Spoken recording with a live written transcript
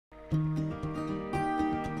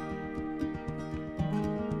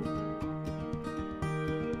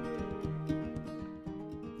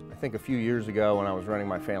think a few years ago when I was running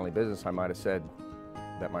my family business, I might have said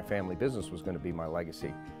that my family business was going to be my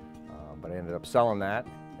legacy. But I ended up selling that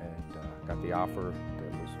and got the offer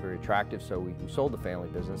that was very attractive, so we sold the family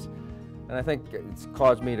business. And I think it's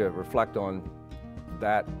caused me to reflect on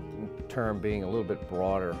that term being a little bit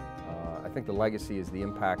broader. I think the legacy is the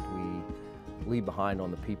impact we leave behind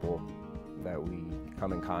on the people that we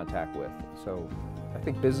come in contact with. So I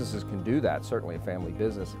think businesses can do that. Certainly a family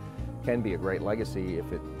business can be a great legacy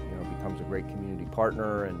if it becomes a great community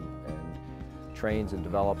partner and trains and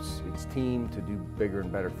develops its team to do bigger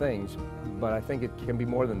and better things. But I think it can be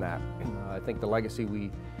more than that. I think the legacy we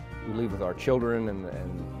leave with our children and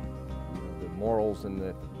the morals and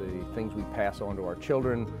the things we pass on to our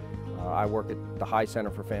children. I work at the High Center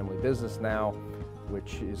for Family Business now,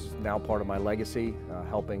 which is now part of my legacy,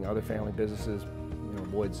 helping other family businesses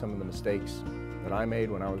avoid some of the mistakes that I made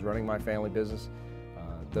when I was running my family business.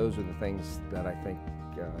 Those are the things that I think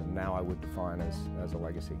now I would define as a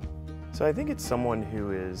legacy. So I think it's someone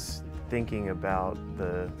who is thinking about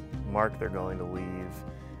the mark they're going to leave,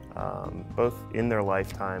 both in their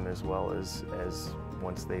lifetime as well as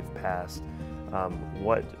once they've passed.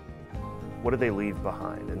 What do they leave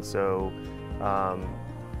behind? And so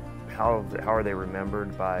how are they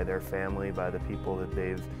remembered by their family, by the people that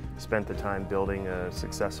they've spent the time building a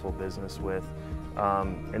successful business with?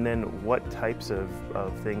 And then what types of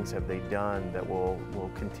things have they done that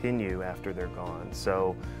will continue after they're gone?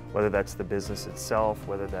 So whether that's the business itself,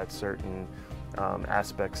 whether that's certain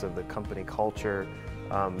aspects of the company culture,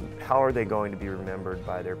 how are they going to be remembered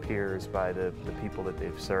by their peers, by the people that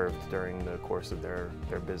they've served during the course of their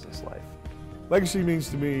business life? Legacy means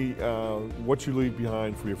to me what you leave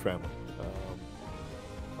behind for your family.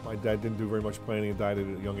 My dad didn't do very much planning and died at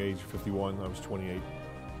a young age, 51. I was 28.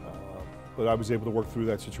 But I was able to work through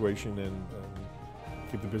that situation and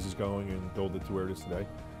keep the business going and build it to where it is today.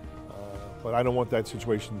 But I don't want that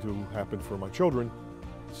situation to happen for my children.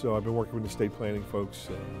 So I've been working with the estate planning folks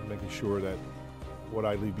and making sure that what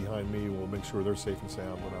I leave behind me will make sure they're safe and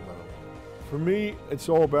sound when I'm not around. For me, it's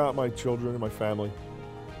all about my children and my family.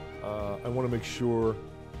 I want to make sure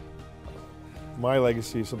my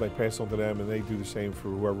legacy is something I pass on to them and they do the same for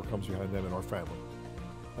whoever comes behind them in our family.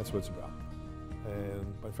 That's what it's about. And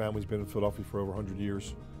my family's been in Philadelphia for over 100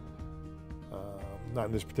 years. Not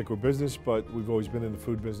in this particular business, but we've always been in the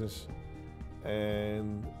food business.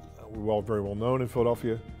 And we're very well known in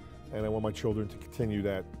Philadelphia. And I want my children to continue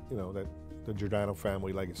that, the Giordano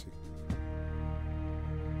family legacy.